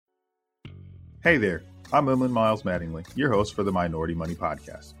Hey there, I'm Emlyn Miles Mattingly, your host for the Minority Money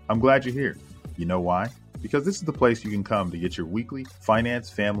Podcast. I'm glad you're here. You know why? Because this is the place you can come to get your weekly finance,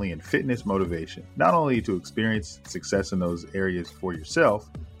 family, and fitness motivation, not only to experience success in those areas for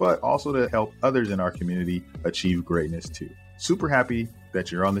yourself, but also to help others in our community achieve greatness too. Super happy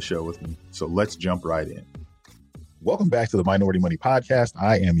that you're on the show with me, so let's jump right in. Welcome back to the Minority Money Podcast.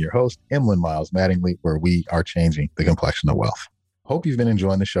 I am your host, Emlyn Miles Mattingly, where we are changing the complexion of wealth. Hope you've been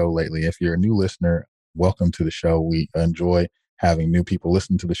enjoying the show lately. If you're a new listener, welcome to the show. We enjoy having new people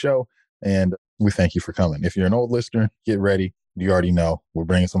listen to the show, and we thank you for coming. If you're an old listener, get ready. You already know we're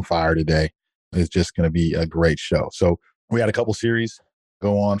bringing some fire today. It's just going to be a great show. So we had a couple series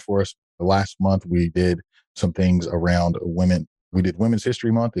go on for us. The last month, we did some things around women. We did Women's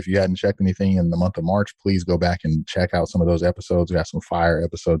History Month. If you hadn't checked anything in the month of March, please go back and check out some of those episodes. We have some fire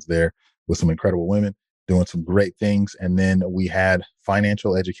episodes there with some incredible women doing some great things. And then we had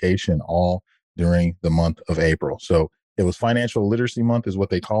financial education all during the month of April. So it was Financial Literacy Month is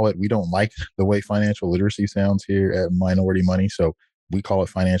what they call it. We don't like the way financial literacy sounds here at Minority Money. So we call it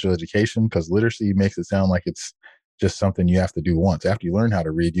financial education because literacy makes it sound like it's just something you have to do once. After you learn how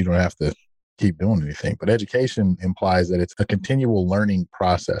to read, you don't have to keep doing anything. But education implies that it's a continual learning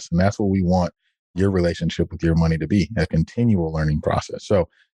process. And that's what we want your relationship with your money to be, a continual learning process. So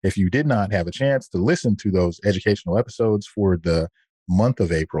if you did not have a chance to listen to those educational episodes for the month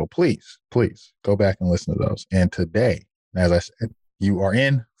of April, please go back and listen to those. And today, as I said, you are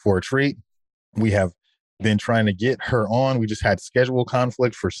in for a treat. We have been trying to get her on. We just had schedule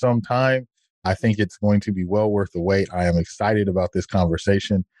conflict for some time. I think it's going to be well worth the wait. I am excited about this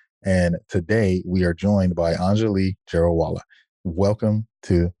conversation. And today we are joined by Anjali Jariwala. Welcome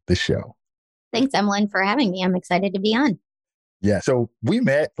to the show. Thanks, Emlyn, for having me. I'm excited to be on. Yeah. So we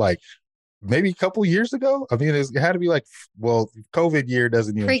met like maybe a couple years ago. I mean, it had to be like, well, COVID year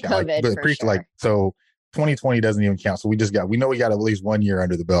doesn't even count. Pre-COVID, sure. So 2020 doesn't even count. So we know we got at least 1 year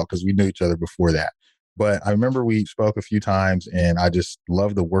under the belt because we knew each other before that. But I remember we spoke a few times and I just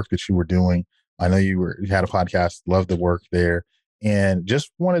love the work that you were doing. I know you had a podcast, loved the work there, and just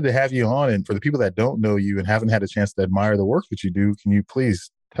wanted to have you on. And for the people that don't know you and haven't had a chance to admire the work that you do, can you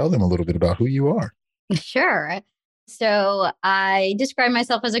please tell them a little bit about who you are? Sure. So I describe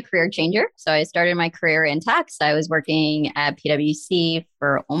myself as a career changer. So I started my career in tax. I was working at PwC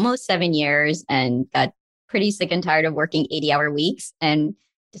for almost 7 years and got pretty sick and tired of working 80-hour weeks and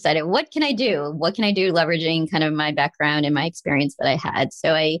decided, what can I do? What can I do leveraging kind of my background and my experience that I had?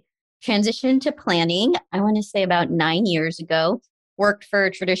 So I transitioned to planning, I want to say about 9 years ago. Worked for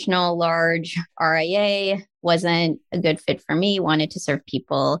a traditional large RIA, wasn't a good fit for me, wanted to serve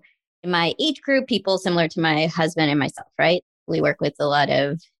people in my age group, people similar to my husband and myself, right? We work with a lot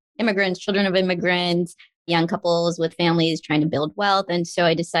of immigrants, children of immigrants, young couples with families trying to build wealth. And so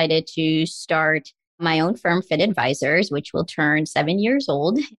I decided to start my own firm, Fit Advisors, which will turn 7 years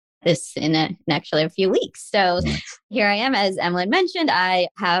old in actually a few weeks. So here I am, as Emlyn mentioned, I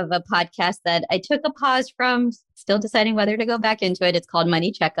have a podcast that I took a pause from, still deciding whether to go back into it. It's called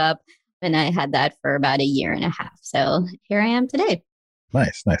Money Checkup. And I had that for about 1.5 years. So here I am today.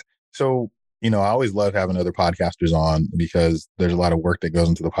 Nice. So, I always love having other podcasters on because there's a lot of work that goes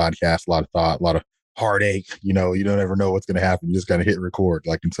into the podcast, a lot of thought, a lot of heartache. You don't ever know what's going to happen. You just got to hit record.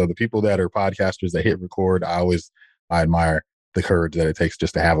 And so the people that are podcasters that hit record, I admire the courage that it takes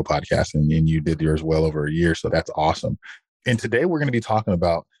just to have a podcast. And you did yours well over 1 year. So that's awesome. And today we're going to be talking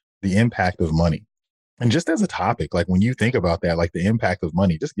about the impact of money. And just as a topic, when you think about that, the impact of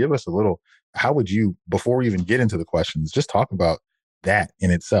money, just give us a little, how would you, before we even get into the questions, just talk about that in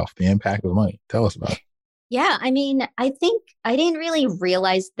itself, the impact of money. Tell us about it. Yeah, I mean, I think I didn't really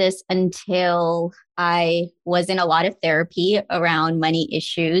realize this until I was in a lot of therapy around money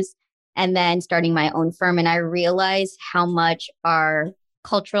issues and then starting my own firm. And I realized how much our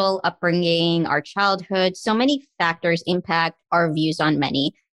cultural upbringing, our childhood, so many factors impact our views on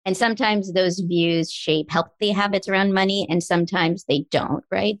money. And sometimes those views shape healthy habits around money and sometimes they don't,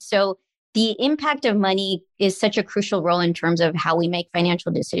 right? So the impact of money is such a crucial role in terms of how we make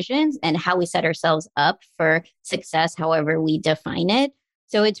financial decisions and how we set ourselves up for success, however we define it.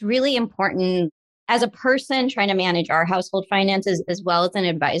 So it's really important as a person trying to manage our household finances as well as an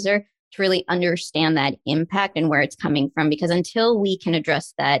advisor to really understand that impact and where it's coming from. Because until we can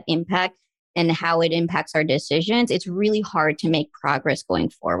address that impact and how it impacts our decisions, it's really hard to make progress going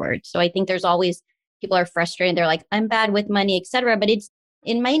forward. So I think there's always people are frustrated. They're like, I'm bad with money, et cetera. But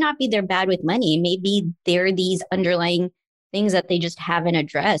it might not be they're bad with money. Maybe there are these underlying things that they just haven't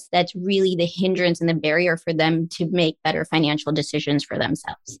addressed. That's really the hindrance and the barrier for them to make better financial decisions for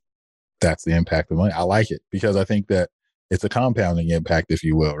themselves. That's the impact of money. I like it because I think that it's a compounding impact, if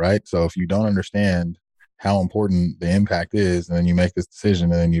you will, right? So if you don't understand how important the impact is, and then you make this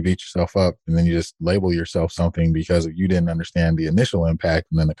decision and then you beat yourself up and then you just label yourself something because you didn't understand the initial impact,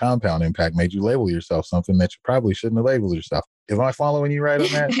 and then the compound impact made you label yourself something that you probably shouldn't have labeled yourself. Am I following you right on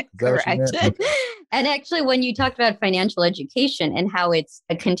that? Is that what you Correct. meant? Okay. And actually, when you talked about financial education and how it's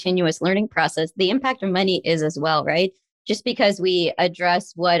a continuous learning process, the impact of money is as well, right? Just because we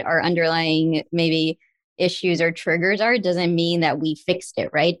address what our underlying maybe issues or triggers are doesn't mean that we fixed it,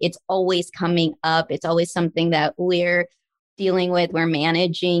 right? It's always coming up. It's always something that we're dealing with, we're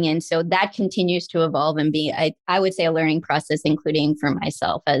managing. And so that continues to evolve and be, I would say, a learning process, including for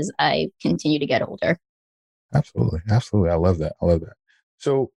myself as I continue to get older. Absolutely. Absolutely. I love that. I love that.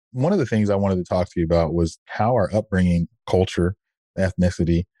 So one of the things I wanted to talk to you about was how our upbringing, culture,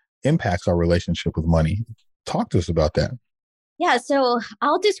 ethnicity impacts our relationship with money. Talk to us about that. Yeah, so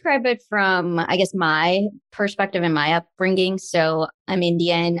I'll describe it from, I guess, my perspective and my upbringing. So I'm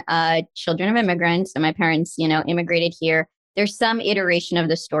Indian, children of immigrants, and my parents, immigrated here. There's some iteration of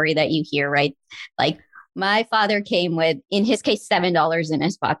the story that you hear, right? Like my father came with, in his case, $7 in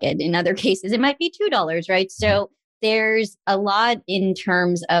his pocket. In other cases, it might be $2, right? So there's a lot in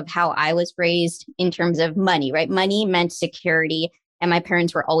terms of how I was raised in terms of money, right? Money meant security, and my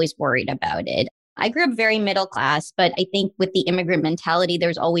parents were always worried about it. I grew up very middle class, but I think with the immigrant mentality,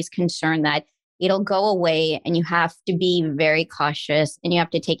 there's always concern that it'll go away and you have to be very cautious and you have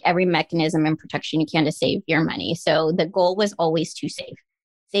to take every mechanism and protection you can to save your money. So the goal was always to save.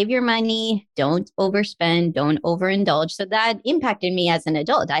 Save your money, don't overspend, don't overindulge. So that impacted me as an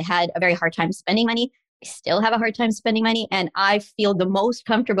adult. I had a very hard time spending money. I still have a hard time spending money. And I feel the most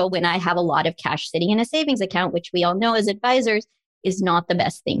comfortable when I have a lot of cash sitting in a savings account, which we all know as advisors is not the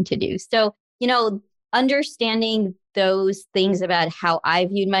best thing to do. So understanding those things about how I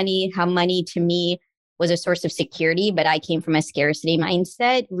viewed money, how money to me was a source of security, but I came from a scarcity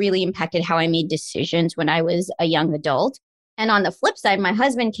mindset, really impacted how I made decisions when I was a young adult. And on the flip side, my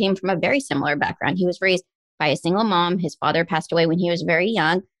husband came from a very similar background. He was raised by a single mom. His father passed away when he was very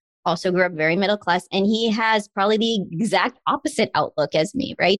young, also grew up very middle class, and he has probably the exact opposite outlook as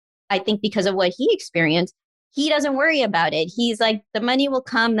me, right? I think because of what he experienced, he doesn't worry about it. He's like, the money will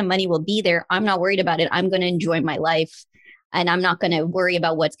come, the money will be there. I'm not worried about it. I'm going to enjoy my life. And I'm not going to worry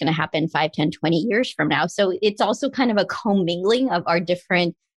about what's going to happen 5, 10, 20 years from now. So it's also kind of a commingling of our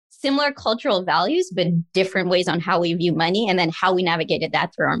different similar cultural values, but different ways on how we view money and then how we navigated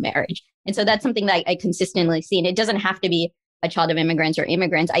that through our marriage. And so that's something that I consistently see. And it doesn't have to be a child of immigrants or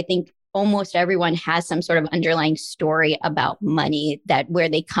immigrants. I think almost everyone has some sort of underlying story about money, that where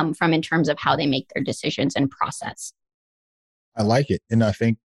they come from in terms of how they make their decisions and process. I like it. And I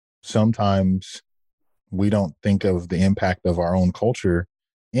think sometimes we don't think of the impact of our own culture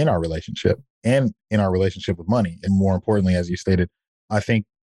in our relationship and in our relationship with money. And more importantly, as you stated, I think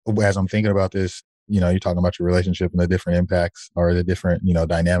as I'm thinking about this, you're talking about your relationship and the different impacts or the different,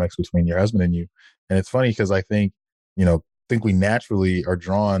 dynamics between your husband and you. And it's funny because I think we naturally are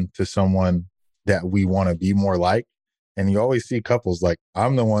drawn to someone that we want to be more like. And you always see couples like,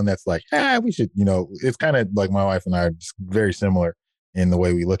 I'm the one that's like, we should, it's kind of like my wife and I are just very similar in the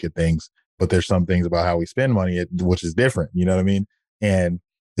way we look at things, but there's some things about how we spend money, which is different. You know what I mean? And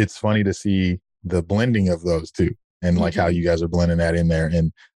it's funny to see the blending of those two and like how you guys are blending that in there.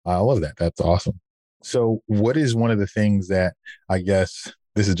 And I love that. That's awesome. So what is one of the things that, I guess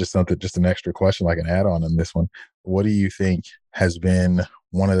this is just an extra question like an add-on on this one. What do you think has been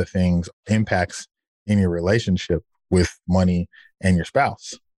one of the things impacts in your relationship with money and your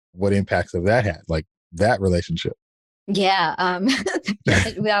spouse? What impacts have that had, like that relationship? Yeah,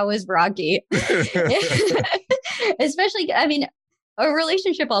 that was rocky. Especially, I mean, a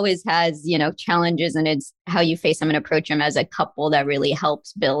relationship always has, challenges, and it's how you face them and approach them as a couple that really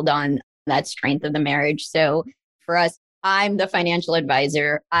helps build on that strength of the marriage. So for us, I'm the financial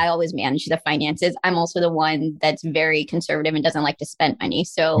advisor. I always manage the finances. I'm also the one that's very conservative and doesn't like to spend money.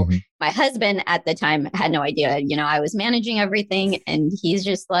 So my husband at the time had no idea, I was managing everything. And he's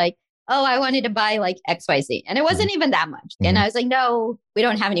just like, oh, I wanted to buy like XYZ. And it wasn't even that much. And I was like, no, we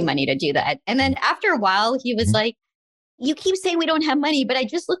don't have any money to do that. And then after a while, he was like, you keep saying we don't have money, but I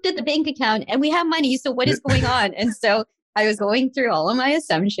just looked at the bank account and we have money. So what is going on? And so I was going through all of my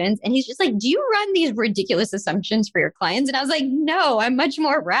assumptions, and he's just like, do you run these ridiculous assumptions for your clients? And I was like, no, I'm much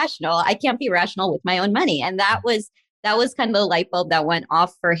more rational. I can't be rational with my own money. And that was kind of the light bulb that went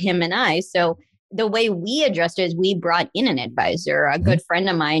off for him and I. So the way we addressed it is we brought in an advisor, a good friend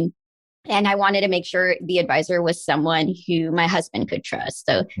of mine. And I wanted to make sure the advisor was someone who my husband could trust.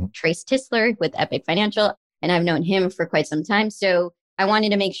 So Trace Tisler with Epic Financial, and I've known him for quite some time. So I wanted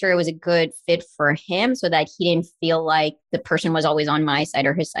to make sure it was a good fit for him so that he didn't feel like the person was always on my side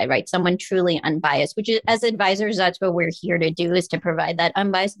or his side, right? Someone truly unbiased, which is, as advisors, that's what we're here to do, is to provide that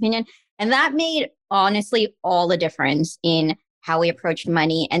unbiased opinion. And that made honestly all the difference in how we approached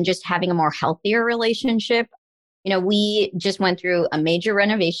money and just having a more healthier relationship. We just went through a major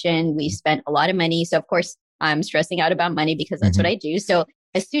renovation. We spent a lot of money. So of course I'm stressing out about money because that's what I do. So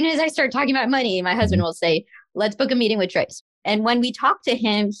as soon as I start talking about money, my husband will say, let's book a meeting with Trace. And when we talk to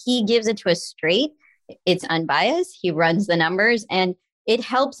him, he gives it to us straight. It's unbiased. He runs the numbers, and it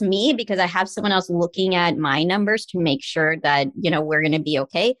helps me because I have someone else looking at my numbers to make sure that, we're going to be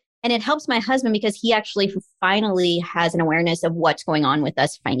okay. And it helps my husband because he actually finally has an awareness of what's going on with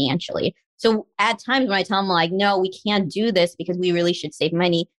us financially. So at times when I tell him like, no, we can't do this because we really should save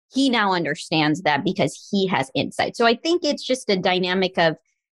money, he now understands that because he has insight. So I think it's just a dynamic of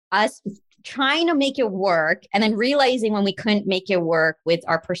us trying to make it work and then realizing when we couldn't make it work with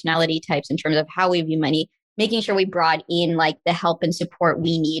our personality types in terms of how we view money, making sure we brought in like the help and support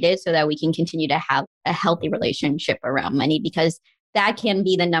we needed so that we can continue to have a healthy relationship around money, because that can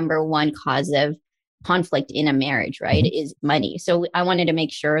be the number one cause of conflict in a marriage, right? Is money. So I wanted to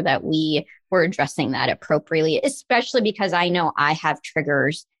make sure that we were addressing that appropriately, especially because I know I have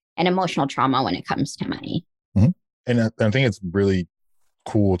triggers and emotional trauma when it comes to money. And I think it's really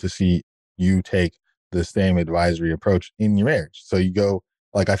cool to see you take the same advisory approach in your marriage. So you go,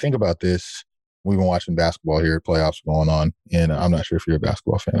 like, I think about this. We've been watching basketball here, playoffs going on. And I'm not sure if you're a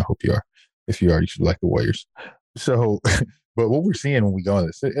basketball fan. I hope you are. If you are, you should like the Warriors. So, but what we're seeing when we go in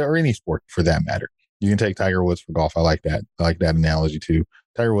this, or any sport for that matter, you can take Tiger Woods for golf. I like that. I like that analogy too.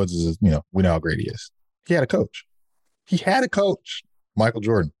 Tiger Woods is, we know how great he is. He had a coach. Michael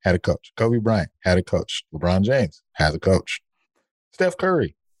Jordan had a coach. Kobe Bryant had a coach. LeBron James has a coach. Steph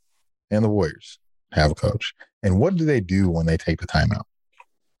Curry and the Warriors have a coach. And what do they do when they take the timeout?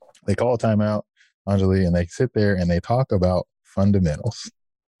 They call a timeout, Anjali, and they sit there and they talk about fundamentals.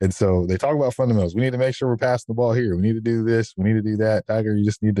 And so they talk about fundamentals. We need to make sure we're passing the ball here. We need to do this. We need to do that. Tiger, you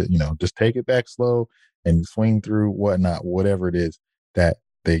just need to, just take it back slow and swing through whatnot, whatever it is that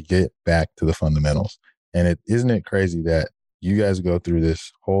they get back to the fundamentals. And isn't it crazy that you guys go through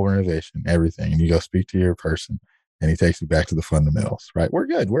this whole renovation, everything, and you go speak to your person and he takes you back to the fundamentals, right? We're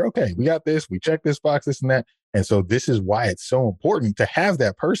good. We're okay. We got this. We check this box, this and that. And so this is why it's so important to have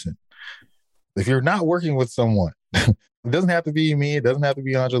that person. If you're not working with someone, it doesn't have to be me. It doesn't have to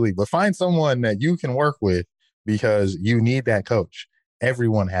be Anjali, but find someone that you can work with because you need that coach.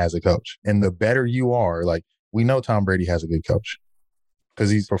 Everyone has a coach. And the better you are, like we know Tom Brady has a good coach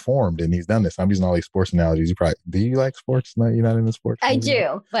because he's performed and he's done this. I'm using all these sports analogies. Do you like sports? No, you're not into sports? I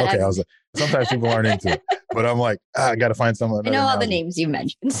do. But okay. I was like, sometimes people aren't into it, but I'm like, I got to find someone. I know all the names you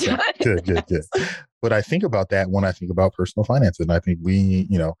mentioned. So. Good. But I think about that when I think about personal finances. And I think we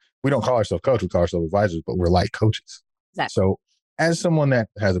don't call ourselves coach, we call ourselves advisors, but we're like coaches. Exactly. So as someone that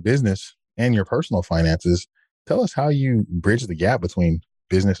has a business and your personal finances, tell us how you bridge the gap between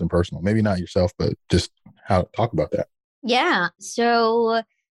business and personal. Maybe not yourself, but just how to talk about that. Yeah. So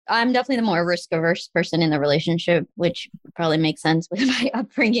I'm definitely the more risk averse person in the relationship, which probably makes sense with my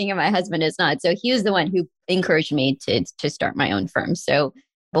upbringing, and my husband is not. So he was the one who encouraged me to start my own firm. So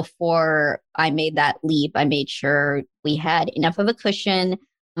before I made that leap, I made sure we had enough of a cushion.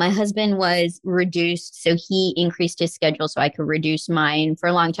 My husband was reduced, so he increased his schedule so I could reduce mine. For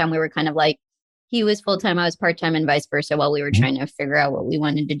a long time, we were kind of like, he was full-time, I was part-time, and vice versa, while we were trying to figure out what we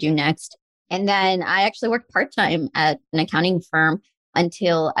wanted to do next. And then I actually worked part-time at an accounting firm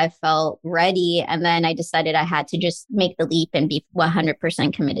until I felt ready. And then I decided I had to just make the leap and be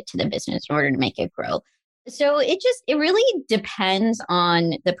 100% committed to the business in order to make it grow. So it really depends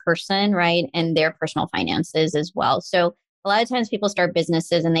on the person, right? And their personal finances as well. So a lot of times people start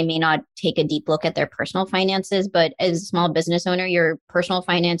businesses and they may not take a deep look at their personal finances, but as a small business owner, your personal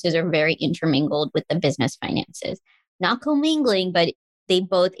finances are very intermingled with the business finances. Not commingling, but they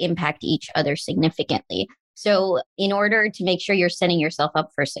both impact each other significantly. So in order to make sure you're setting yourself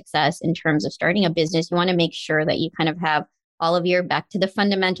up for success in terms of starting a business, you want to make sure that you kind of have all of your back to the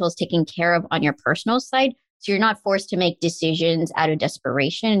fundamentals taken care of on your personal side. So you're not forced to make decisions out of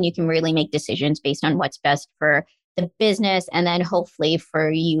desperation. You can really make decisions based on what's best for the business and then hopefully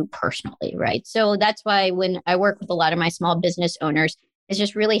for you personally, right? So that's why when I work with a lot of my small business owners, it's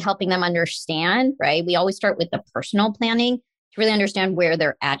just really helping them understand, right? We always start with the personal planning to really understand where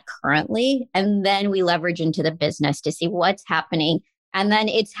they're at currently. And then we leverage into the business to see what's happening. And then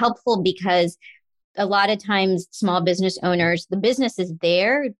it's helpful because a lot of times small business owners, the business is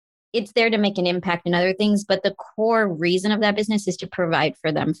there. It's there to make an impact in other things. But the core reason of that business is to provide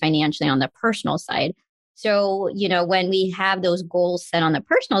for them financially on the personal side. So, when we have those goals set on the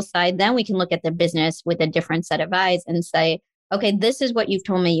personal side, then we can look at the business with a different set of eyes and say, okay, this is what you've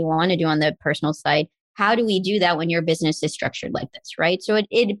told me you want to do on the personal side. How do we do that when your business is structured like this? Right. So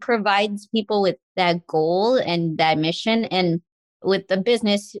it provides people with that goal and that mission. And with the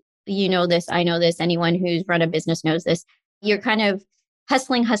business, I know this, anyone who's run a business knows this. You're kind of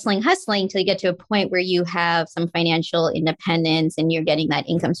hustling till you get to a point where you have some financial independence and you're getting that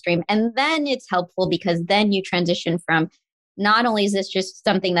income stream. And then it's helpful because then you transition from not only is this just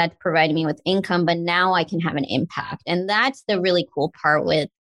something that's providing me with income, but now I can have an impact. And that's the really cool part with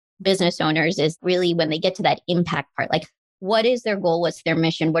business owners is really when they get to that impact part, like what is their goal? What's their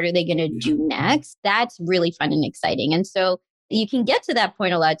mission? What are they going to do next? That's really fun and exciting. And so you can get to that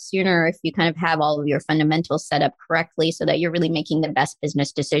point a lot sooner if you kind of have all of your fundamentals set up correctly so that you're really making the best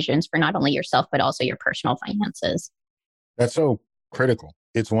business decisions for not only yourself, but also your personal finances. That's so critical.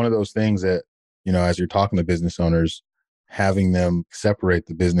 It's one of those things that, as you're talking to business owners, having them separate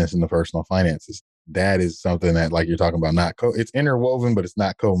the business and the personal finances, that is something that, like you're talking about, it's interwoven, but it's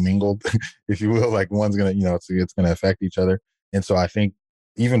not co-mingled, if you will. Like one's going to, it's going to affect each other. And so I think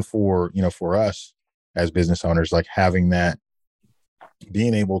even for us as business owners, like having that,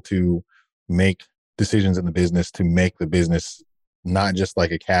 being able to make decisions in the business to make the business not just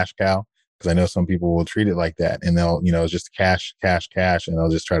like a cash cow, because I know some people will treat it like that and they'll, it's just cash, and they'll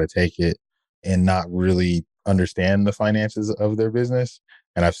just try to take it and not really understand the finances of their business.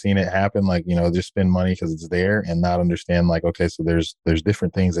 And I've seen it happen, like, just spend money because it's there and not understand, like, okay, so there's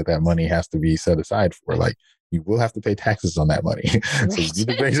different things that money has to be set aside for. Like, you will have to pay taxes on that money. So you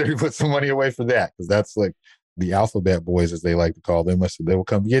need to make sure you put some money away for that, because that's like the alphabet boys, as they like to call them. They will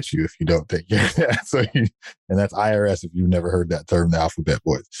come get you if you don't take care of that. So and that's IRS, if you've never heard that term, the alphabet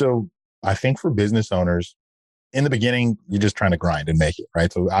boys. So I think for business owners, in the beginning, you're just trying to grind and make it,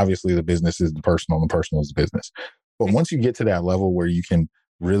 right? So obviously the business is the personal and the personal is the business. But once you get to that level where you can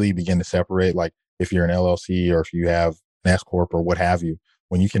really begin to separate, like if you're an LLC or if you have an S Corp or what have you,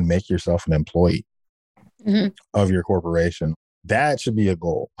 when you can make yourself an employee of your corporation, that should be a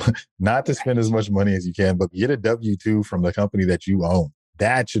goal. Not to spend as much money as you can, but get a W-2 from the company that you own.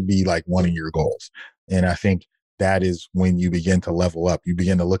 That should be like one of your goals. And I think that is when you begin to level up. You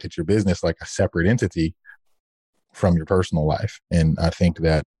begin to look at your business like a separate entity from your personal life. And I think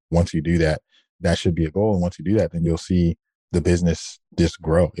that once you do that, that should be a goal. And once you do that, then you'll see the business just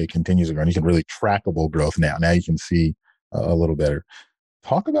grow. It continues to grow. And you can really trackable growth now. Now you can see a little better.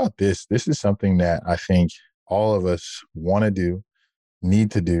 Talk about this. This is something that I think all of us want to do,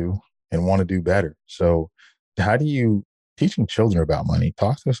 need to do, and want to do better. So how do you teaching children about money?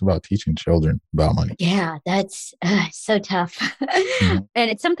 Talk to us about teaching children about money. Yeah, that's so tough. And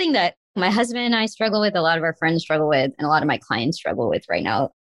it's something that my husband and I struggle with, a lot of our friends struggle with, and a lot of my clients struggle with right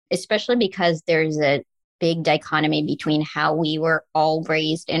now, especially because there's a big dichotomy between how we were all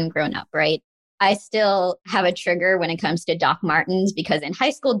raised and grown up, right? I still have a trigger when it comes to Doc Martens because in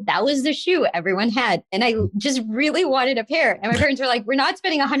high school, that was the shoe everyone had. And I just really wanted a pair. And my parents were like, we're not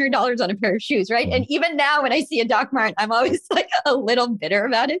spending $100 on a pair of shoes, right? And even now when I see a Doc Marten, I'm always like a little bitter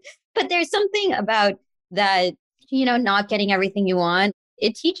about it. But there's something about that, not getting everything you want.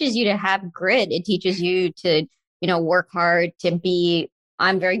 It teaches you to have grit. It teaches you to, work hard, to be,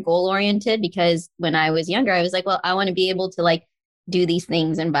 I'm very goal oriented because when I was younger, I was like, well, I want to be able to do these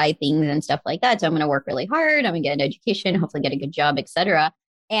things and buy things and stuff like that. So I'm going to work really hard. I'm going to get an education, hopefully get a good job, etc.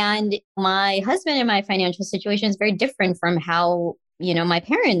 And my husband and my financial situation is very different from how, my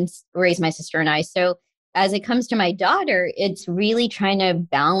parents raised my sister and I. So as it comes to my daughter, it's really trying to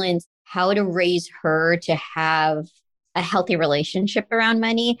balance how to raise her to have a healthy relationship around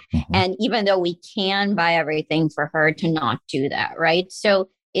money. And even though we can buy everything for her, to not do that, right? So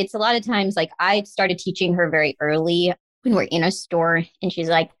it's a lot of times I started teaching her very early when we're in a store and she's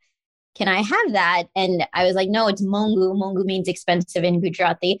like, can I have that? And I was like, no, it's Mongu. Mongu means expensive in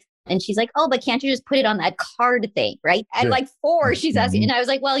Gujarati. And she's like, oh, but can't you just put it on that card thing, right? At 4, she's asking. And I was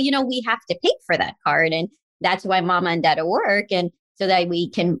like, well, we have to pay for that card. And that's why mama and dad work. And so that we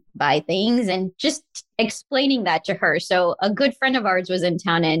can buy things and just explaining that to her. So a good friend of ours was in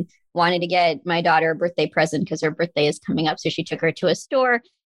town and wanted to get my daughter a birthday present because her birthday is coming up. So she took her to a store.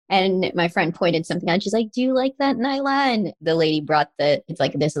 And my friend pointed something out. She's like, do you like that, Nyla? And the lady brought it's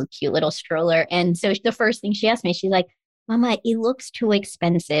like this cute little stroller. And so the first thing she asked me, she's like, Mama, it looks too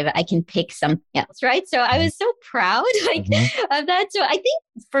expensive. I can pick something else, right? So I was so proud of that. So I think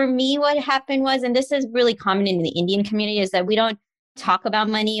for me, what happened was, and this is really common in the Indian community, is that we don't talk about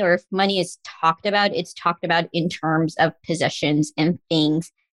money, or if money is talked about, it's talked about in terms of possessions and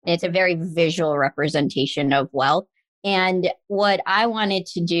things. And it's a very visual representation of wealth. And what I wanted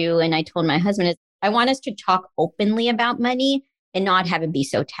to do, and I told my husband, is I want us to talk openly about money and not have it be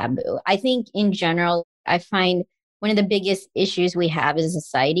so taboo. I think in general, I find one of the biggest issues we have as a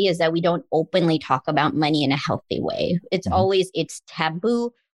society is that we don't openly talk about money in a healthy way. It's always, it's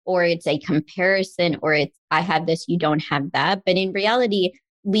taboo, or it's a comparison, or it's, I have this, you don't have that. But in reality,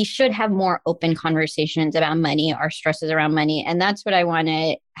 we should have more open conversations about money, our stresses around money. And that's what I want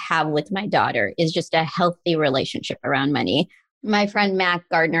to have with my daughter, is just a healthy relationship around money. My friend Matt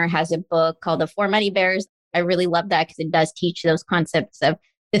Gardner has a book called The Four Money Bears. I really love that because it does teach those concepts of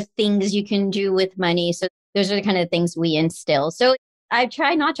the things you can do with money. So those are the kind of things we instill. So I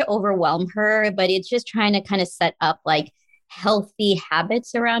try not to overwhelm her, but it's just trying to kind of set up like healthy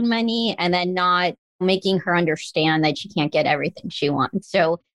habits around money, and then not making her understand that she can't get everything she wants.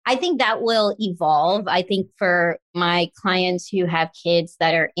 So I think that will evolve. I think for my clients who have kids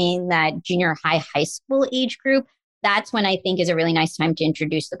that are in that junior high school age group, that's when I think is a really nice time to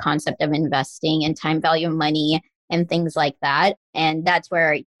introduce the concept of investing and time value of money and things like that. And that's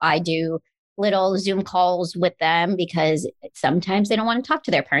where I do little Zoom calls with them, because sometimes they don't want to talk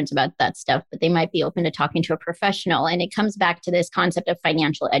to their parents about that stuff, but they might be open to talking to a professional. And it comes back to this concept of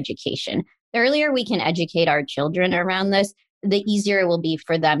financial education. The earlier we can educate our children around this, the easier it will be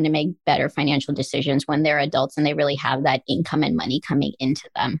for them to make better financial decisions when they're adults and they really have that income and money coming into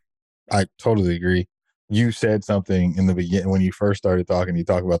them. I totally agree. You said something in the beginning when you first started talking, you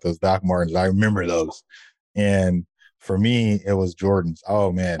talked about those Doc Martens. I remember those. And for me, it was Jordans.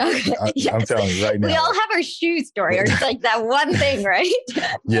 Oh, man. Yes. I'm telling you right now. We all have our shoe story, or it's like that one thing, right?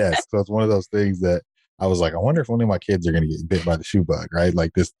 Yes. So it's one of those things that I was like, I wonder if one of my kids are going to get bit by the shoe bug, right?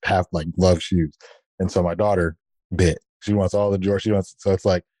 Like this half like love shoes. And so my daughter bit. She wants all the Jordans. So it's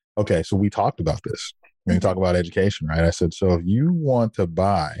like, okay, so we talked about this. When you talk about education, right? I said, so if you want to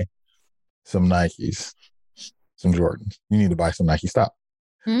buy some Nikes, some Jordans, you need to buy some Nike stock.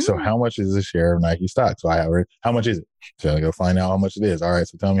 So how much is the share of Nike stock? So how much is it? So I go find out how much it is. All right.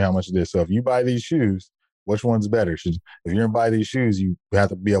 So tell me how much it is. So if you buy these shoes, which one's better? If you're going to buy these shoes, you have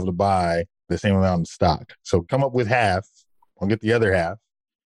to be able to buy the same amount of stock. So come up with half. I'll get the other half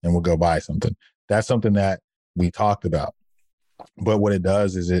and we'll go buy something. That's something that we talked about. But what it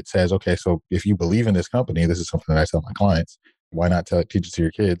does is it says, okay, so if you believe in this company, this is something that I tell my clients, why not teach it to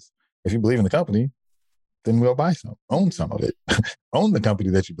your kids? If you believe in the company, then we'll buy some, own some of it, own the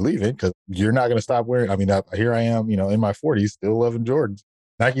company that you believe in, because you're not going to stop wearing. I mean, here I am, in my 40s, still loving Jordans.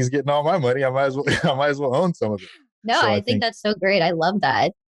 Nike's getting all my money. I might as well own some of it. No, so I think that's so great. I love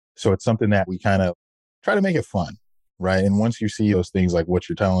that. So it's something that we kind of try to make it fun, right? And once you see those things like what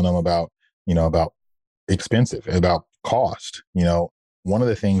you're telling them about, about expensive, about cost, one of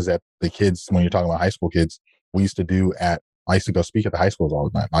the things that the kids, when you're talking about high school kids, I used to go speak at the high schools all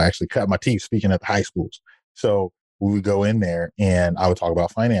the time. I actually cut my teeth speaking at the high schools. So we would go in there and I would talk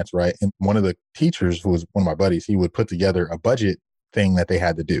about finance, right? And one of the teachers, who was one of my buddies, he would put together a budget thing that they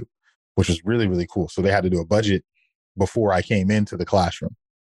had to do, which was really, really cool. So they had to do a budget before I came into the classroom.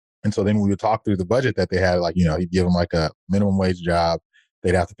 And so then we would talk through the budget that they had, like, he'd give them like a minimum wage job.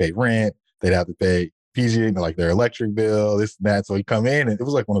 They'd have to pay rent. They'd have to pay PG, like their electric bill, this and that. So he'd come in and it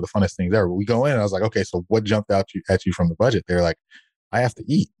was like one of the funnest things ever. We go in and I was like, okay, so what jumped out at you from the budget? They're like, I have to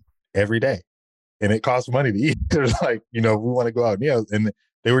eat every day and it costs money to eat. They're like, we want to go out. And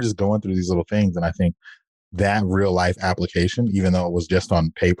they were just going through these little things. And I think that real life application, even though it was just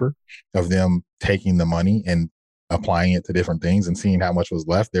on paper, of them taking the money and applying it to different things and seeing how much was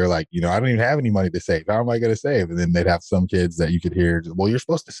left, they're like, I don't even have any money to save. How am I going to save? And then they'd have some kids that you could hear, well, you're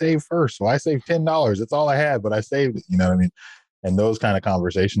supposed to save first. So I saved $10. That's all I had, but I saved it. You know what I mean? And those kind of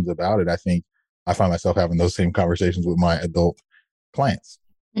conversations about it, I think I find myself having those same conversations with my adult clients.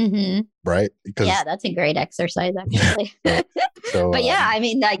 Mm-hmm. Right? Because that's a great exercise, actually. But yeah, I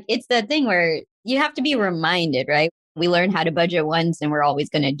mean, like, it's the thing where you have to be reminded, right? We learn how to budget once and we're always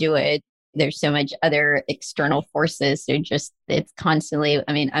going to do it. There's so much other external forces. It's constantly,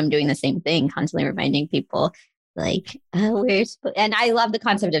 I mean, I'm doing the same thing, constantly reminding people like, and I love the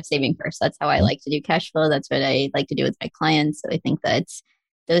concept of saving first. That's how I like to do cash flow. That's what I like to do with my clients. So I think that's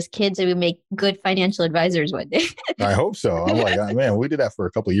those kids who make good financial advisors one day. I hope so. I'm like, man, we did that for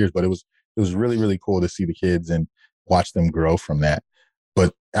a couple of years, but it was really, really cool to see the kids and watch them grow from that.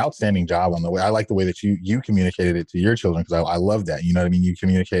 But outstanding job on the way. I like the way that you communicated it to your children, because I love that. You know what I mean? You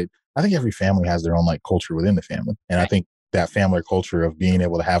communicate. I think every family has their own like culture within the family. And I think that family culture of being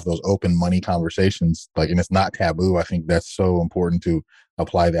able to have those open money conversations, like, and it's not taboo. I think that's so important to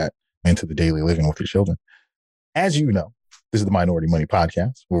apply that into the daily living with your children. As you know, this is the Minority Money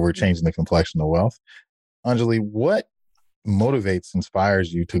Podcast, where we're changing the complexion of wealth. Anjali, what motivates,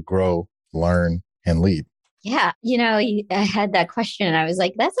 inspires you to grow, learn, and lead? Yeah. I had that question and I was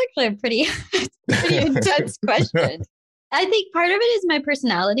like, that's actually a pretty intense question. I think part of it is my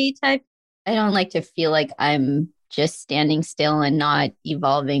personality type. I don't like to feel like I'm just standing still and not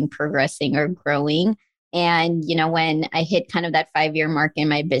evolving, progressing, or growing. And, when I hit kind of that 5-year mark in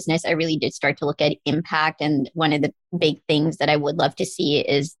my business, I really did start to look at impact. And one of the big things that I would love to see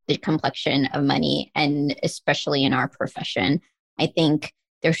is the complexion of money, and especially in our profession. I think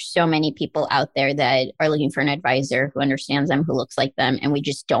there's so many people out there that are looking for an advisor who understands them, who looks like them, and we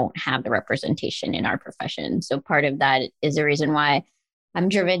just don't have the representation in our profession. So part of that is the reason why I'm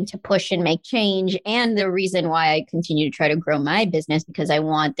driven to push and make change, and the reason why I continue to try to grow my business, because I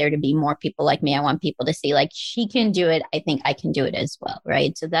want there to be more people like me. I want people to see, like, she can do it. I think I can do it as well.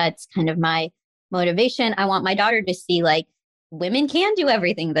 Right. So that's kind of my motivation. I want my daughter to see, like, women can do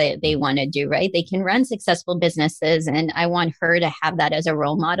everything that they want to do, right? They can run successful businesses. And I want her to have that as a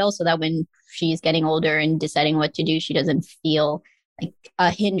role model so that when she's getting older and deciding what to do, she doesn't feel like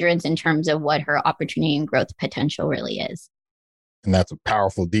a hindrance in terms of what her opportunity and growth potential really is. And that's a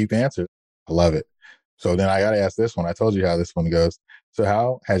powerful, deep answer. I love it. So then I got to ask this one. I told you how this one goes. So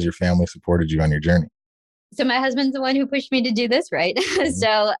how has your family supported you on your journey? So my husband's the one who pushed me to do this, right? Mm-hmm.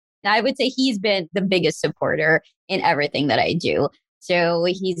 So I would say he's been the biggest supporter in everything that I do. So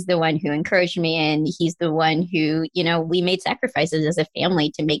he's the one who encouraged me, and he's the one who, we made sacrifices as a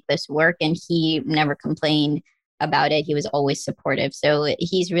family to make this work, and he never complained about it. He was always supportive. So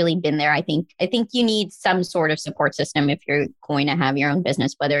he's really been there. I think you need some sort of support system if you're going to have your own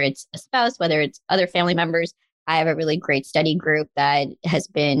business, whether it's a spouse, whether it's other family members. I have a really great study group that has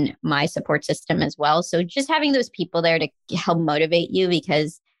been my support system as well. So just having those people there to help motivate you,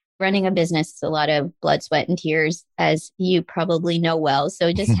 because running a business is a lot of blood, sweat, and tears, as you probably know well.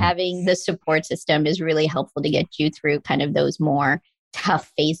 So just having the support system is really helpful to get you through kind of those more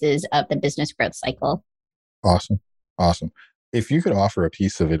tough phases of the business growth cycle. Awesome. If you could offer a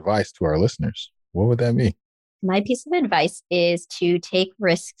piece of advice to our listeners, what would that be? My piece of advice is to take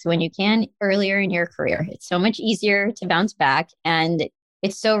risks when you can earlier in your career. It's so much easier to bounce back, and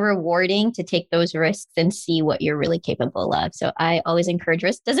it's so rewarding to take those risks and see what you're really capable of. So I always encourage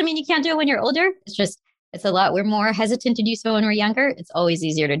risk. Doesn't mean you can't do it when you're older. It's a lot. We're more hesitant to do so when we're younger. It's always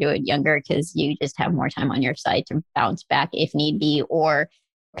easier to do it younger because you just have more time on your side to bounce back if need be, or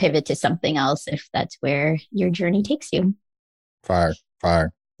pivot to something else if that's where your journey takes you. Fire.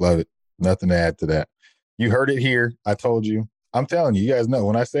 Love it. Nothing to add to that. You heard it here. I told you. I'm telling you, you guys know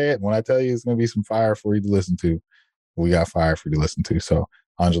when I say it, when I tell you it's going to be some fire for you to listen to, we got fire for you to listen to. So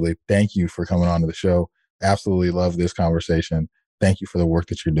Anjali, thank you for coming on to the show. Absolutely love this conversation. Thank you for the work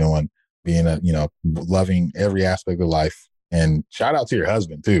that you're doing, being loving every aspect of life. And shout out to your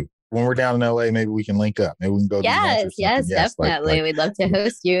husband too. When we're down in LA, maybe we can link up. Maybe we can go. Yes, definitely. We'd love to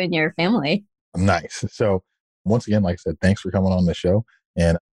host you and your family. Nice. So once again, like I said, thanks for coming on the show.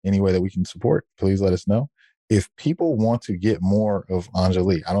 And any way that we can support, please let us know. If people want to get more of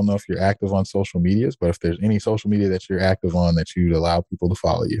Anjali, I don't know if you're active on social medias, but if there's any social media that you're active on that you'd allow people to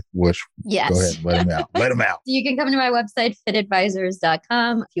follow you, which yes. Go ahead, let them out. You can come to my website,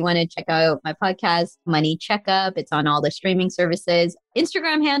 fitadvisors.com. If you want to check out my podcast, Money Checkup, it's on all the streaming services.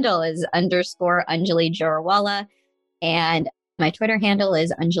 Instagram handle is _Anjali Jorawala. And my Twitter handle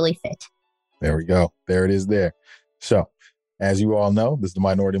is Anjali Fit. There we go. There it is there. So, as you all know, this is the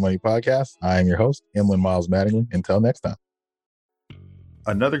Minority Money Podcast. I am your host, Emlyn Miles Mattingly. Until next time.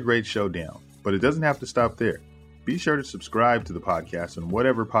 Another great show down, but it doesn't have to stop there. Be sure to subscribe to the podcast on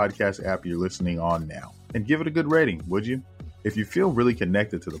whatever podcast app you're listening on now, and give it a good rating, would you? If you feel really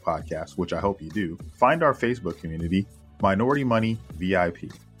connected to the podcast, which I hope you do, find our Facebook community, Minority Money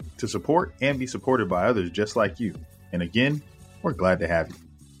VIP, to support and be supported by others just like you. And again, we're glad to have you.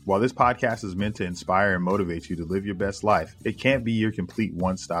 While this podcast is meant to inspire and motivate you to live your best life, it can't be your complete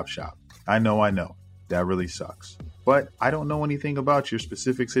one-stop shop. I know, that really sucks. But I don't know anything about your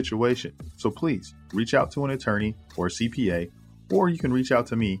specific situation. So please reach out to an attorney or CPA, or you can reach out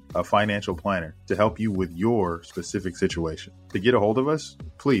to me, a financial planner, to help you with your specific situation. To get a hold of us,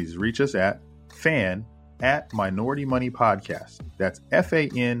 please reach us at fan@Minority Money Podcast. That's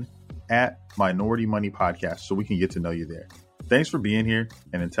FAN @Minority Money Podcast, so we can get to know you there. Thanks for being here,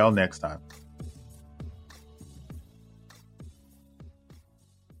 and until next time.